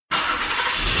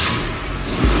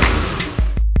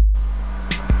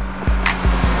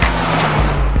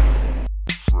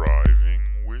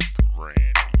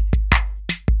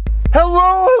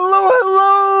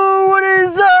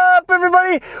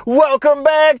Welcome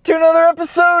back to another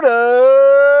episode of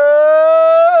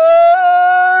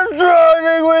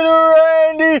Driving with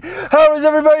Randy. How is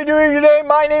everybody doing today?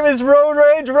 My name is Road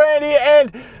Rage Randy,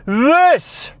 and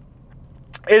this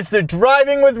is the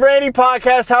Driving with Randy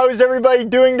podcast. How is everybody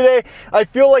doing today? I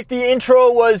feel like the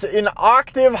intro was an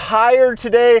octave higher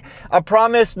today. I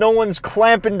promise no one's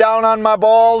clamping down on my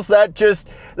balls. That's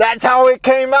how it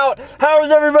came out. How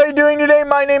is everybody doing today?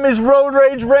 My name is Road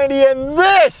Rage Randy, and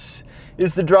this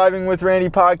is the Driving with Randy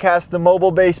podcast, the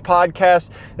mobile-based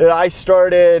podcast that I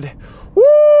started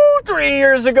 3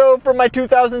 years ago from my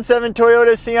 2007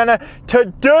 Toyota Sienna.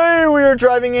 Today we are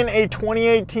driving in a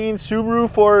 2018 Subaru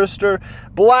Forester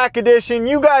Black Edition.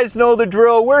 You guys know the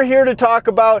drill. We're here to talk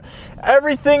about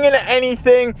everything and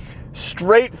anything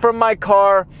straight from my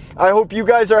car. I hope you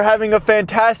guys are having a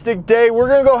fantastic day. We're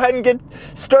going to go ahead and get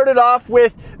started off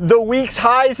with the week's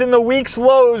highs and the week's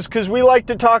lows, because we like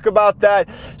to talk about that.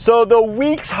 So the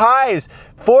week's highs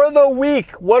for the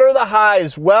week. What are the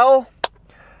highs? Well,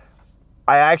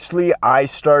 I haven't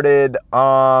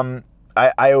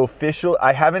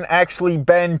actually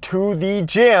been to the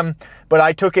gym, but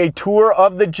I took a tour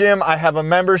of the gym. I have a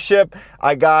membership.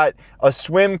 I got a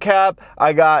swim cap.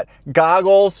 I got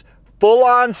goggles.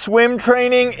 Full-on swim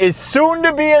training is soon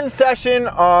to be in session.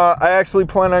 I actually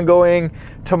plan on going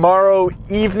tomorrow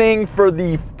evening for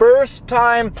the first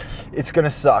time. It's going to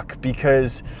suck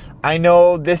because I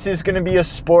know this is going to be a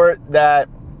sport that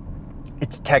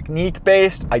it's technique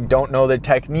based. I don't know the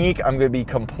technique. I'm going to be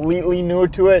completely new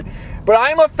to it. But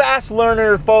I'm a fast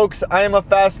learner, folks. I am a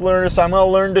fast learner, so I'm going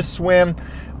to learn to swim.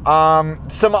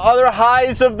 Some other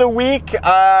highs of the week.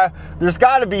 There's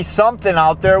got to be something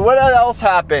out there. What else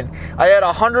happened? I had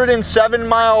a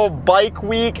 107-mile bike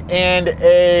week and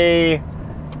a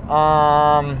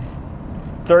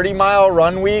 30-mile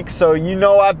run week. So you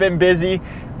know I've been busy.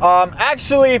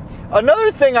 Actually,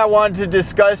 another thing I wanted to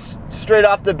discuss straight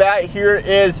off the bat here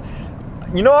is,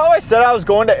 you know how I said I was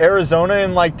going to Arizona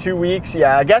in like 2 weeks?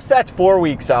 Yeah, I guess that's 4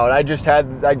 weeks out. I just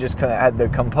kind of had the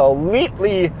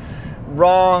completely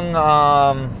wrong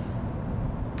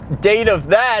date of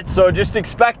that, so just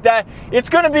expect that it's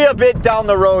going to be a bit down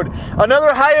the road.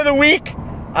 Another high of the week,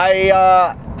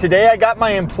 today I got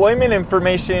my employment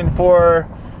information for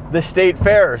the state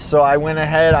fair, so I went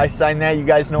ahead, I signed that. You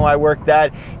guys know I worked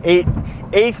that.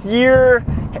 Eighth year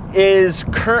is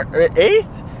either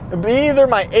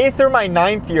my 8th or my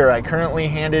 9th year. I currently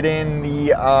handed in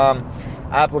the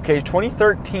application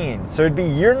 2013, so it'd be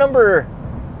year number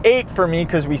 8 for me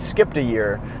because we skipped a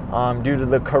year due to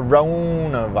the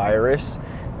coronavirus.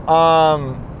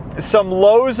 Some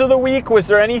lows of the week. Was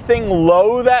there anything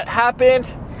low that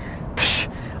happened?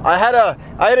 I had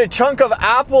a chunk of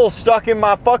apple stuck in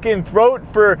my fucking throat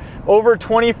for over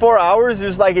 24 hours. It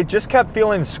was like, it just kept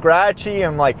feeling scratchy.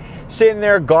 I'm like sitting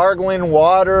there gargling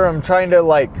water. I'm trying to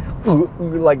like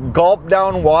gulp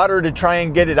down water to try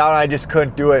and get it out. I just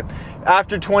couldn't do it.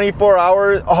 After 24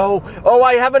 hours,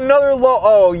 I have another low.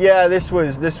 Oh yeah, this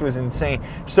was insane.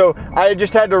 So I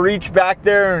just had to reach back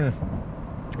there and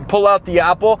pull out the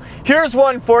apple. Here's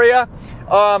one for you.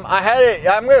 I'm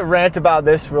going to rant about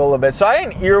this for a little bit. So I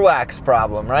had an earwax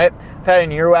problem, right? I've had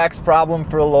an earwax problem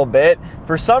for a little bit.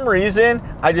 For some reason,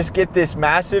 I just get this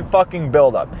massive fucking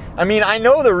buildup. I mean, I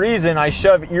know the reason. I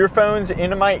shove earphones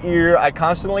into my ear. I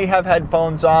constantly have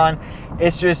headphones on.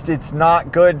 It's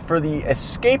not good for the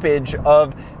escapage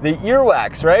of the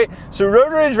earwax, right? So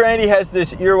Road Rage Randy has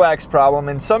this earwax problem,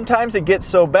 and sometimes it gets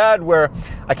so bad where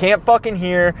I can't fucking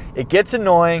hear. It gets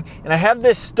annoying, and I have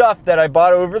this stuff that I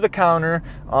bought over the counter,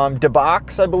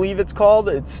 DeBox, I believe it's called.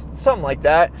 It's something like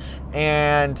that,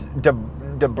 and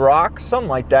DeBrox, something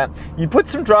like that. You put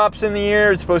some drops in the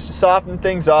ear. It's supposed to soften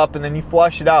things up, and then you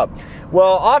flush it out.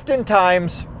 Well,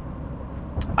 oftentimes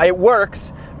it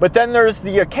works, but then there's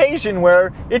the occasion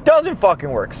where it doesn't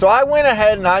fucking work. So I went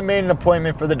ahead and I made an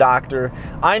appointment for the doctor.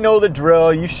 I know the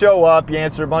drill. You show up, you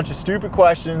answer a bunch of stupid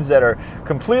questions that are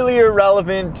completely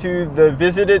irrelevant to the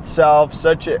visit itself,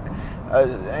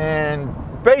 and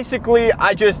basically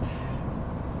I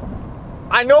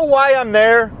know why I'm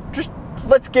there. Just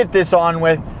let's get this on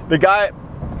with. The guy,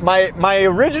 my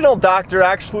original doctor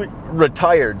actually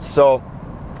retired, so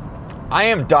I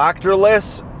am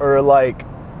doctorless,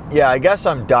 I guess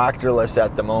I'm doctorless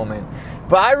at the moment.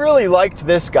 But I really liked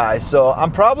this guy, so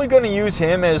I'm probably going to use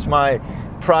him as my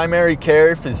primary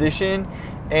care physician.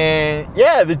 And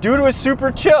yeah, the dude was super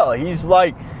chill. He's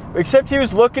like, except he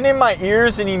was looking in my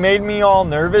ears and he made me all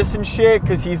nervous and shit,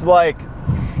 because he's like,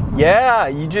 yeah,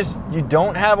 you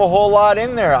don't have a whole lot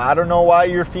in there. I don't know why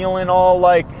you're feeling all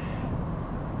like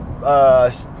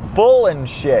full and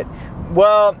shit.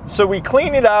 Well, so we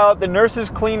clean it out, the nurses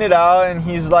clean it out, and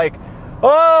he's like,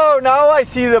 oh, now I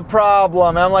see the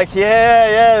problem. And I'm like,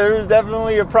 yeah, there's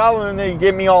definitely a problem. And then you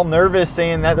get me all nervous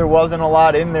saying that there wasn't a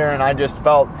lot in there, and I just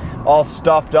felt all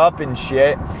stuffed up and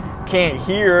shit. Can't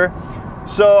hear.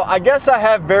 So I guess I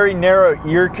have very narrow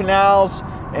ear canals,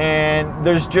 and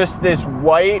there's just this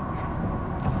white,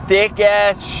 thick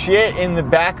ass shit in the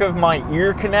back of my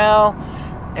ear canal.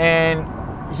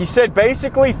 And he said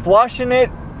basically flushing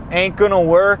it ain't gonna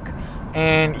work.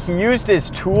 And he used his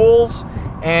tools,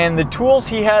 and the tools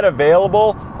he had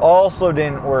available also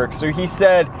didn't work. So he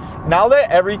said, now that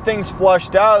everything's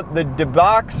flushed out, the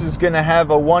box is gonna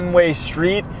have a one-way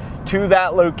street to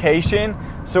that location.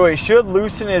 So it should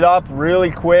loosen it up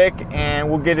really quick, and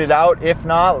we'll get it out. If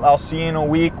not, I'll see you in a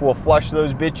week. We'll flush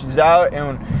those bitches out,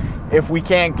 and if we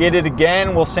can't get it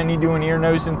again, we'll send you to an ear,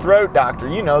 nose, and throat doctor.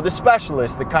 You know, the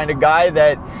specialist, the kind of guy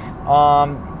that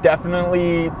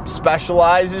definitely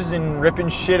specializes in ripping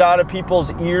shit out of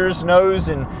people's ears, nose,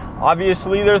 and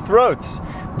obviously their throats.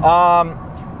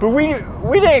 But we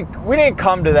didn't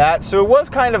come to that, so it was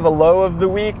kind of a low of the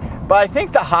week. But I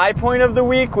think the high point of the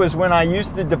week was when I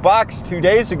used the DeBox 2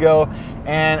 days ago,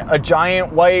 and a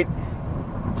giant white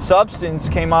substance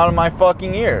came out of my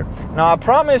fucking ear. Now I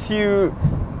promise you,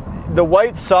 the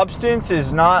white substance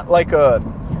is not like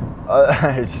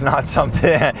it's not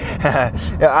something,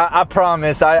 I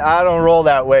promise, I don't roll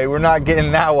that way. We're not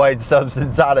getting that white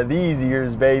substance out of these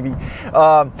ears, baby.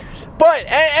 But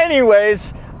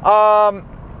anyways,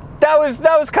 that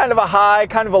was kind of a high,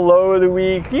 kind of a low of the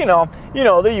week, you know,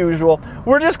 the usual.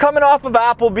 We're just coming off of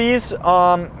Applebee's.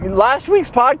 Last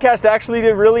week's podcast actually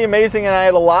did really amazing, and I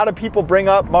had a lot of people bring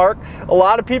up Mark. A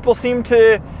lot of people seem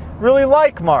to really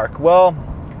like Mark. Well,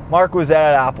 Mark was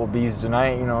at Applebee's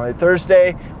tonight, you know,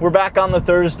 Thursday. We're back on the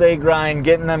Thursday grind,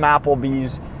 getting them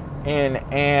Applebee's in,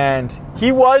 and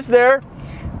he was there.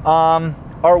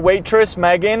 Our waitress,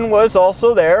 Megan, was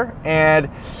also there. And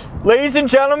ladies and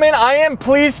gentlemen, I am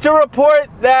pleased to report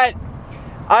that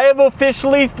I have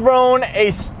officially thrown a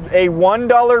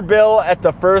 $1 bill at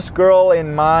the first girl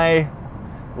in my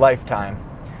lifetime.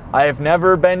 I have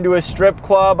never been to a strip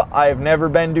club. I have never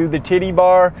been to the titty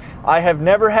bar. I have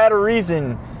never had a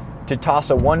reason to toss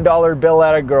a $1 bill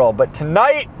at a girl. But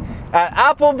tonight at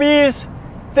Applebee's,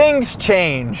 things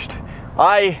changed.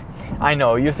 I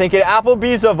know, you're thinking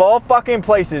Applebee's of all fucking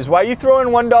places. Why are you throwing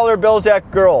 $1 bills at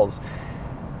girls?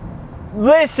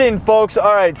 Listen, folks.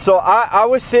 All right, so I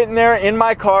was sitting there in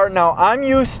my car. Now, I'm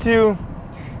used to,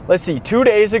 2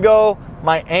 days ago,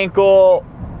 my ankle,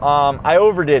 I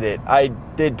overdid it. I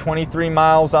did 23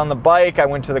 miles on the bike. I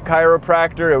went to the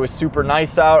chiropractor. It was super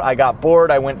nice out. I got bored.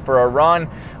 I went for a run.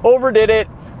 Overdid it.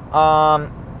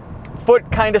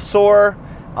 Foot kind of sore.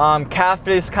 Calf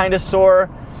is kind of sore.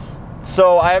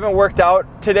 So I haven't worked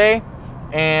out today.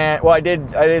 And well, I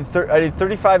did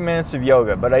 35 minutes of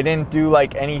yoga, but I didn't do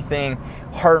like anything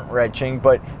heart-wrenching.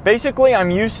 But basically,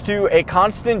 I'm used to a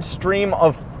constant stream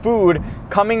of food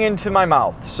coming into my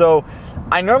mouth. So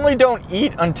I normally don't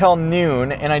eat until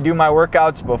noon, and I do my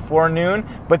workouts before noon.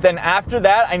 But then after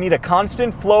that, I need a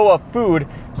constant flow of food,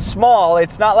 small.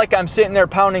 It's not like I'm sitting there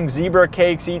pounding zebra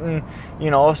cakes, eating,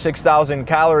 6,000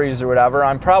 calories or whatever.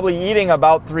 I'm probably eating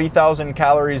about 3,000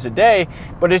 calories a day,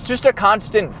 but it's just a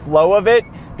constant flow of it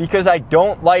because I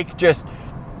don't like just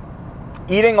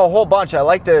eating a whole bunch. I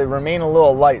like to remain a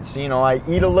little light. So, I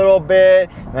eat a little bit,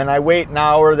 then I wait an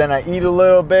hour, then I eat a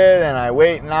little bit, then I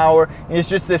wait an hour. And it's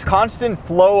just this constant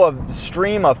flow of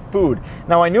stream of food.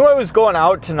 Now, I knew I was going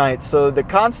out tonight, so the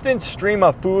constant stream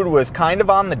of food was kind of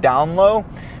on the down low.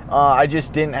 I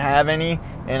just didn't have any,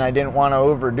 and I didn't want to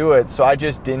overdo it, so I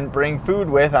just didn't bring food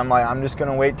with. I'm like, I'm just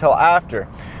going to wait till after.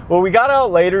 Well, we got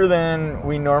out later than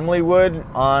we normally would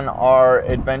on our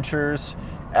adventures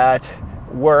at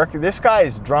work. This guy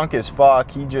is drunk as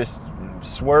fuck. He just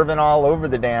swerving all over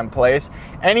the damn place.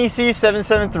 NEC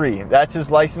 773. That's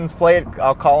his license plate.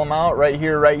 I'll call him out right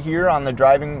here on the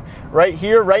driving,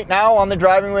 right now on the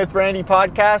Driving with Randy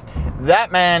podcast. That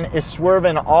man is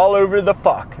swerving all over the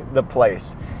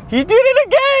place. He did it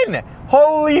again.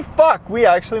 Holy fuck. We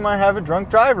actually might have a drunk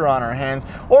driver on our hands,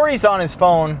 or he's on his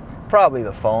phone. Probably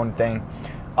the phone thing.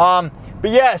 But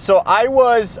yeah, so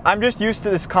I'm just used to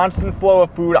this constant flow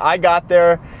of food. I got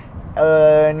there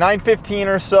 9:15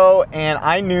 or so, and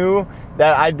I knew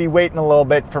that I'd be waiting a little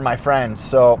bit for my friends.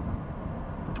 So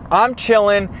I'm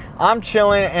chilling,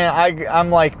 and I'm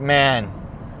like, man,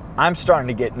 I'm starting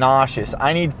to get nauseous.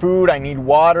 I need food, I need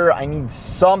water, I need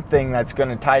something that's going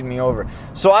to tide me over.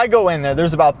 So I go in there.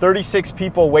 There's about 36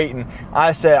 people waiting.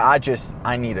 I said,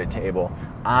 I need a table.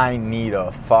 I need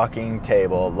a fucking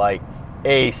table. Like,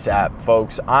 ASAP,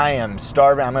 folks. I am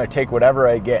starving. I'm going to take whatever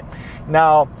I get.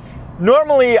 Now,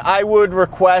 normally I would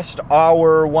request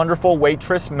our wonderful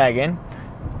waitress, Megan,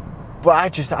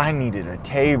 but I needed a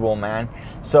table, man.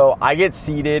 So I get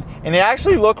seated, and it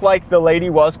actually looked like the lady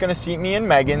was going to seat me in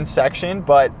Megan's section,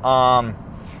 but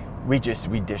we just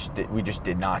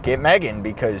did not get Megan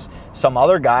because some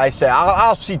other guy said,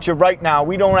 I'll seat you right now.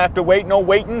 We don't have to wait, no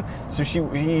waiting. So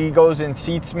he goes and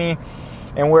seats me,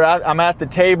 and I'm at the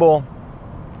table,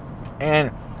 and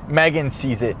Megan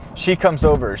sees it. She comes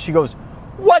over. She goes,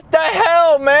 "What the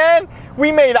hell, man?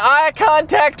 We made eye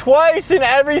contact twice and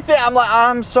everything." I'm like,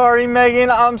 "I'm sorry, Megan.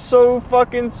 I'm so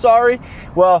fucking sorry."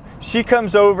 Well, she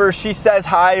comes over. She says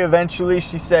hi eventually.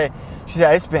 She said,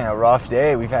 "It's been a rough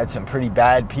day. We've had some pretty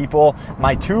bad people.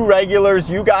 My 2 regulars,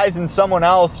 you guys and someone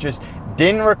else, just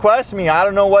didn't request me. I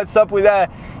don't know what's up with that."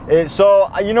 So,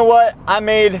 you know what?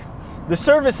 The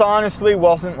service honestly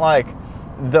wasn't like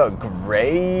the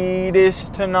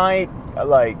greatest tonight.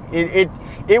 Like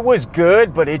it was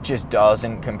good, but it just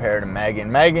doesn't compare to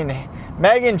Megan.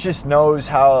 Megan just knows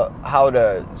how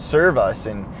to serve us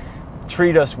and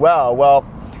treat us well. Well,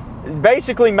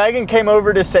 basically Megan came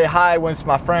over to say hi once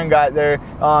my friend got there.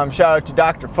 Shout out to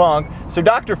Dr. Funk. So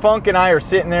Dr. Funk and I are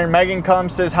sitting there, and Megan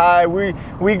comes, says hi. We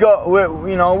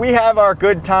have our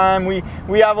good time. We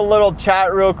have a little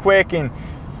chat real quick, and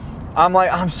I'm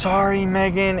like, "I'm sorry,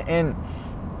 Megan," and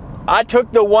I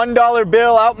took the $1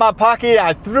 bill out my pocket, and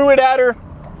I threw it at her,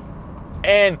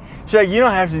 and she's like, "You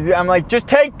don't have to do that." I'm like, "Just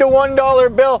take the $1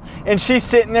 bill." And she's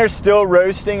sitting there still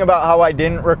roasting about how I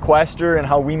didn't request her and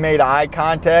how we made eye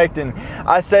contact. And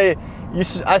I said,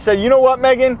 "You know what,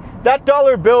 Megan? That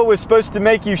 $1 bill was supposed to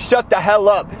make you shut the hell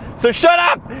up. So shut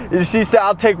up." And she said,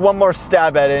 "I'll take one more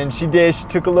stab at it." And she did. She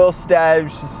took a little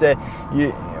stab. She said,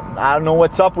 "I don't know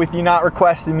what's up with you not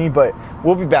requesting me, but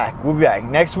we'll be back. We'll be back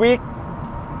next week.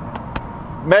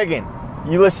 Megan,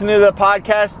 you listen to the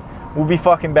podcast, we'll be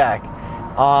fucking back."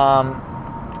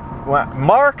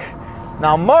 Mark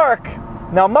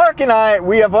and I,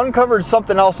 we have uncovered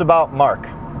something else about Mark.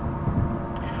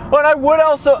 But I would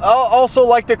also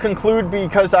like to conclude,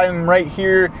 because I'm right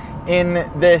here in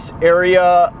this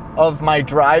area of my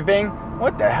driving.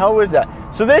 What the hell was that?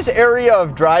 So this area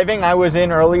of driving I was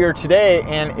in earlier today,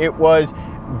 and it was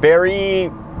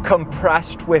very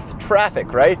compressed with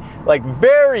traffic, right? Like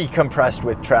very compressed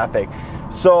with traffic.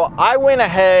 So I went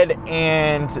ahead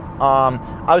and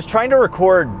I was trying to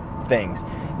record things.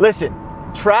 Listen,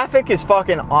 traffic is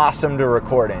fucking awesome to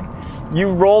record in. You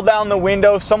roll down the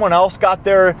window, someone else got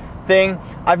their thing.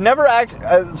 I've never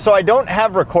so I don't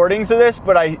have recordings of this,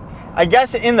 but I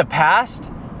guess in the past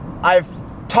I've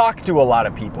talked to a lot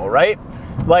of people, right?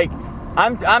 Like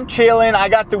I'm chilling, I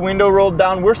got the window rolled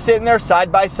down, we're sitting there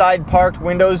side by side parked,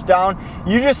 windows down.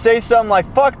 You just say something like,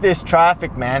 "Fuck this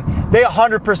traffic, man." They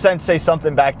 100% say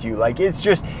something back to you. Like it's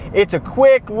a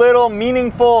quick little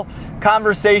meaningful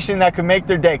conversation that could make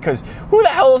their day, because who the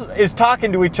hell is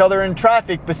talking to each other in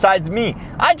traffic besides me?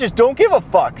 I just don't give a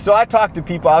fuck. So I talked to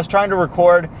people. I was trying to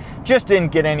record, just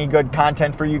didn't get any good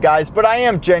content for you guys, but I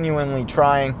am genuinely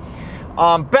trying.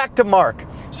 Back to Mark.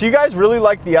 So you guys really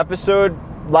liked the episode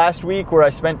last week where I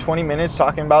spent 20 minutes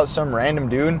talking about some random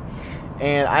dude,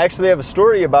 and I actually have a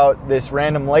story about this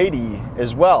random lady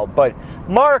as well. But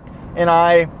Mark and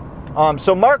I,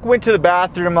 so Mark went to the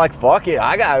bathroom, like, fuck it,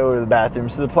 I gotta go to the bathroom.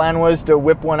 So the plan was to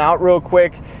whip one out real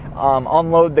quick,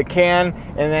 unload the can,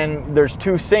 and then there's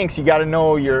 2 sinks. You gotta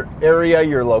know your area,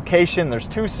 your location. There's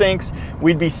 2 sinks.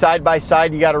 We'd be side by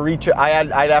side. You gotta reach,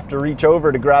 I'd have to reach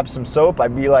over to grab some soap.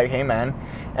 I'd be like, "Hey man,"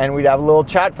 and we'd have a little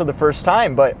chat for the first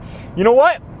time. But you know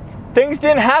what? Things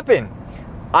didn't happen.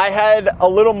 I had a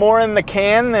little more in the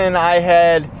can than I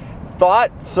had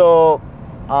thought, so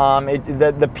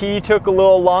the pee took a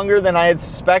little longer than I had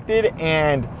suspected,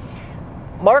 and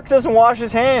Mark doesn't wash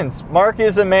his hands. Mark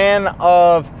is a man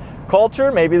of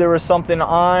culture. Maybe there was something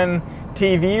on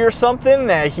TV or something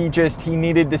that he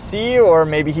needed to see, or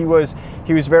maybe he was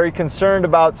very concerned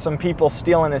about some people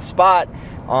stealing his spot.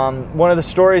 One of the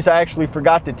stories I actually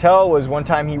forgot to tell was one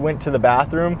time he went to the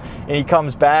bathroom and he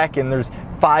comes back and there's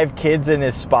 5 kids in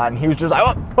his spot, and he was just like,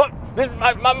 "Oh, this is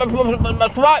my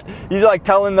spot." He's like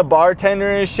telling the bartender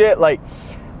and shit. Like,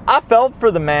 I felt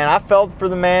for the man,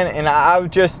 and I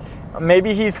just,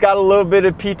 maybe he's got a little bit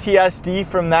of PTSD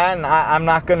from that, and I'm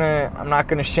not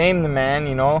gonna shame the man,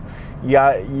 you know.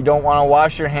 You don't want to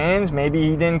wash your hands. Maybe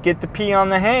he didn't get the pee on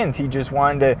the hands. He just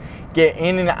wanted to get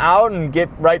in and out and get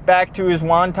right back to his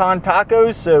wonton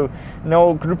tacos, so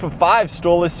no group of 5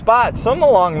 stole his spot. Something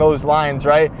along those lines,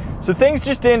 right? So things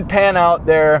just didn't pan out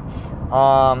there.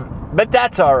 But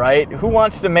that's all right. Who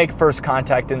wants to make first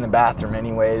contact in the bathroom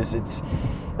anyways?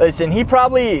 listen, he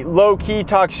probably low-key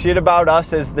talks shit about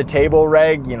us as the table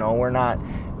reg. You know, we're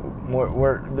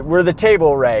the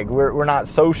table reg. We're not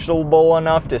sociable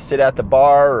enough to sit at the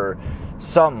bar or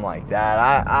something like that.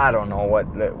 I don't know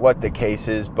what the case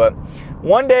is, but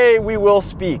one day we will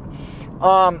speak.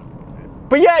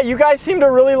 But yeah, you guys seem to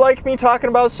really like me talking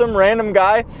about some random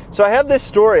guy. So I have this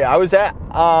story. I was at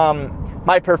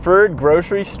my preferred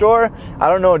grocery store. I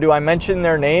don't know, do I mention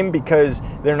their name because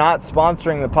they're not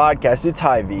sponsoring the podcast? It's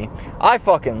Hy-Vee. I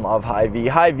fucking love Hy-Vee.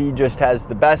 Hy-Vee just has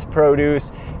the best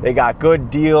produce. They got good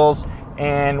deals.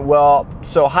 And well,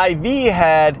 so Hy-Vee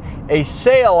had a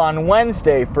sale on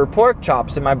Wednesday for pork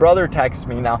chops, and my brother texted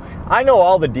me. Now, I know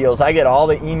all the deals. I get all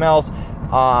the emails.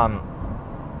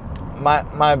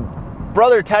 My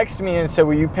brother texted me and said,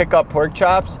 will you pick up pork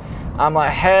chops? I'm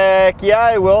like, heck yeah,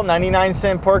 I will.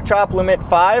 99-cent pork chop, limit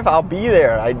 5. I'll be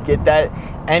there. I'd get that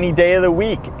any day of the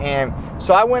week. And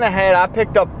so I went ahead. I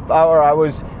picked up, or I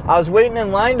was waiting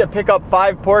in line to pick up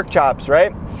 5 pork chops,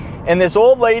 right? And this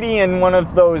old lady in one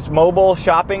of those mobile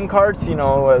shopping carts, you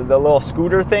know, the little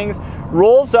scooter things,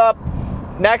 rolls up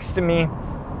next to me.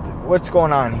 What's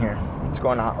going on here? What's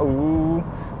going on? Ooh.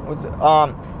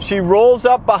 She rolls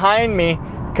up behind me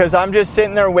because I'm just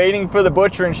sitting there waiting for the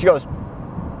butcher, and she goes,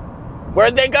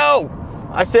 where'd they go?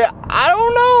 I said, I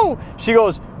don't know. She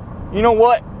goes, you know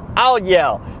what? I'll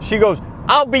yell. She goes,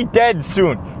 I'll be dead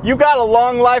soon. You got a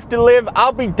long life to live.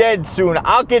 I'll be dead soon.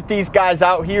 I'll get these guys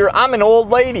out here. I'm an old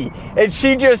lady. And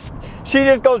she just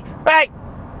goes,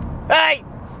 hey.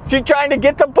 She's trying to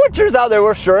get the butchers out there.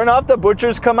 Well, sure enough, the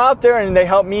butchers come out there and they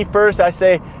help me first. I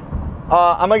say,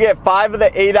 I'm going to get 5 of the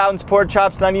 8-ounce pork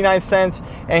chops, 99 cents.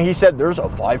 And he said, there's a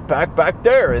 5-pack back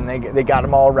there. And they got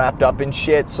them all wrapped up in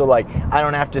shit. So, like, I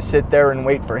don't have to sit there and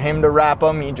wait for him to wrap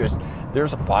them.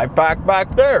 There's a 5-pack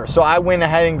back there. So I went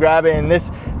ahead and grabbed it. And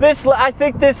I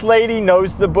think this lady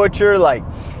knows the butcher. Like,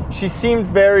 she seemed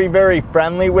very, very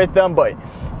friendly with them. But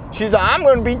she's like, I'm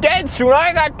going to be dead soon. I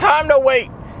ain't got time to wait.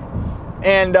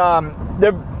 And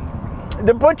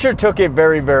the butcher took it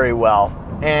very, very well.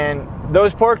 And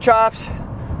those pork chops,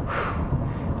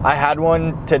 I had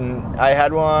one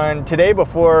today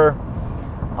before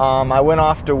I went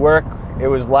off to work. It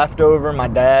was leftover. My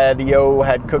daddy-o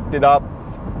had cooked it up.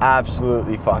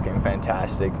 Absolutely fucking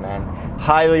fantastic, man.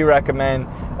 Highly recommend.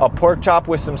 A pork chop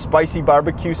with some spicy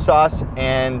barbecue sauce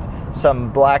and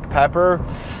some black pepper.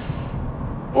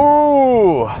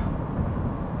 Ooh!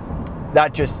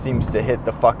 That just seems to hit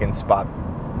the fucking spot.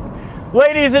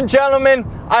 Ladies and gentlemen,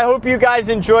 I hope you guys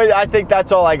enjoyed. I think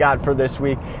that's all I got for this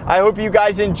week. I hope you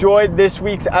guys enjoyed this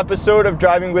week's episode of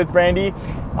Driving with Randy.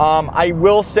 I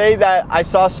will say that I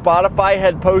saw Spotify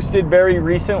had posted very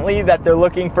recently that they're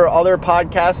looking for other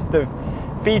podcasts to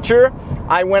feature.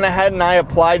 I went ahead and I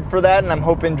applied for that, and I'm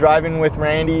hoping Driving with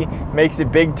Randy makes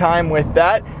it big time with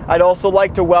that. I'd also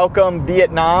like to welcome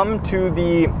Vietnam to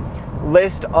the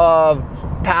list of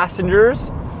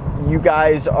passengers. You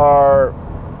guys are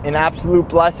an absolute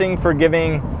blessing for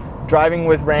giving Driving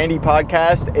with Randy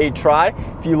podcast a try.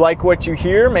 If you like what you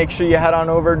hear, make sure you head on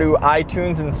over to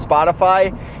iTunes and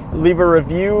Spotify, leave a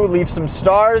review, leave some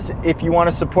stars. If you want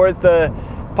to support the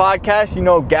podcast, you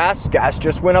know, gas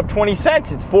just went up 20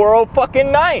 cents. It's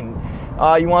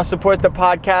 4.09. You want to support the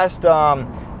podcast,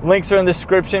 links are in the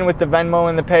description with the Venmo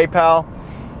and the PayPal.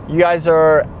 You guys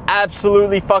are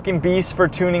absolutely fucking beasts for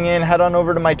tuning in. Head on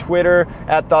over to my Twitter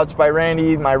at Thoughts by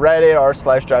Randy, my Reddit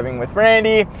r/Driving with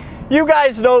Randy. You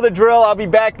guys know the drill. I'll be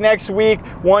back next week,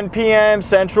 1 p.m.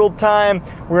 Central Time.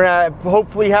 We're going to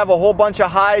hopefully have a whole bunch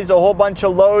of highs, a whole bunch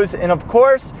of lows. And of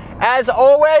course, as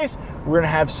always, we're going to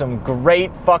have some great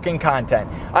fucking content.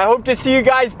 I hope to see you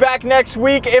guys back next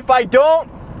week. If I don't,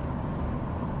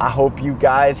 I hope you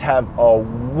guys have a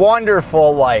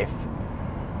wonderful life.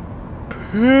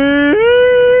 Peace.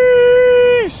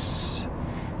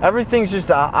 Everything's just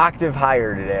an octave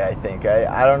higher today, I think.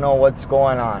 I don't know what's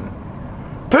going on.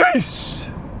 Peace.